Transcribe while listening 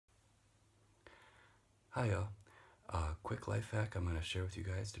Hi y'all. Quick life hack I'm going to share with you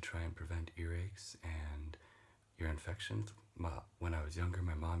guys to try and prevent earaches and ear infections. When I was younger,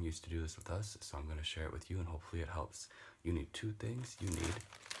 my mom used to do this with us, so I'm going to share it with you and hopefully it helps. You need two things. You need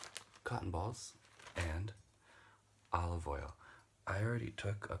cotton balls and olive oil. I already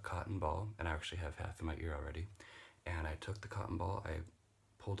took a cotton ball, and I actually have half in my ear already, and I took the cotton ball, I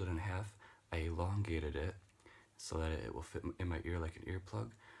pulled it in half, I elongated it so that it will fit in my ear like an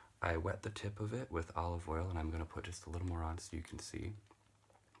earplug. I wet the tip of it with olive oil, and I'm going to put just a little more on so you can see.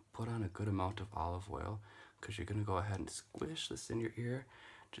 Put on a good amount of olive oil because you're going to go ahead and squish this in your ear.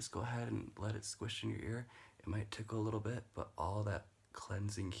 Just go ahead and let it squish in your ear. It might tickle a little bit, but all that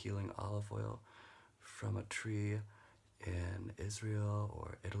cleansing, healing olive oil from a tree in Israel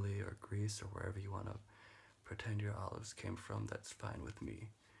or Italy or Greece or wherever you want to pretend your olives came from, that's fine with me.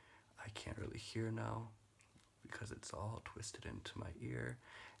 I can't really hear now because it's all twisted into my ear,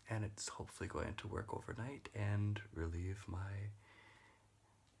 and it's hopefully going to work overnight and relieve my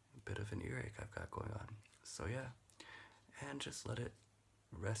bit of an earache I've got going on. So yeah, and just let it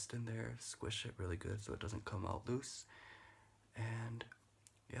rest in there, squish it really good so it doesn't come out loose, and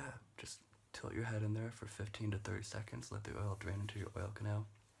yeah, just tilt your head in there for 15 to 30 seconds, let the oil drain into your oil canal.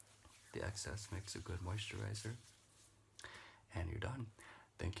 The excess makes a good moisturizer, and you're done.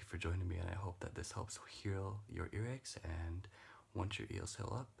 Thank you for joining me, and I hope that this helps heal your earaches. And once your ears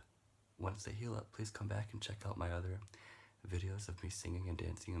heal up, once they heal up, please come back and check out my other videos of me singing and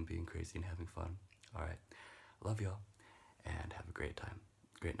dancing and being crazy and having fun. Alright, love y'all, and have a great time,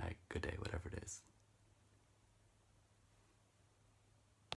 great night, good day, whatever it is.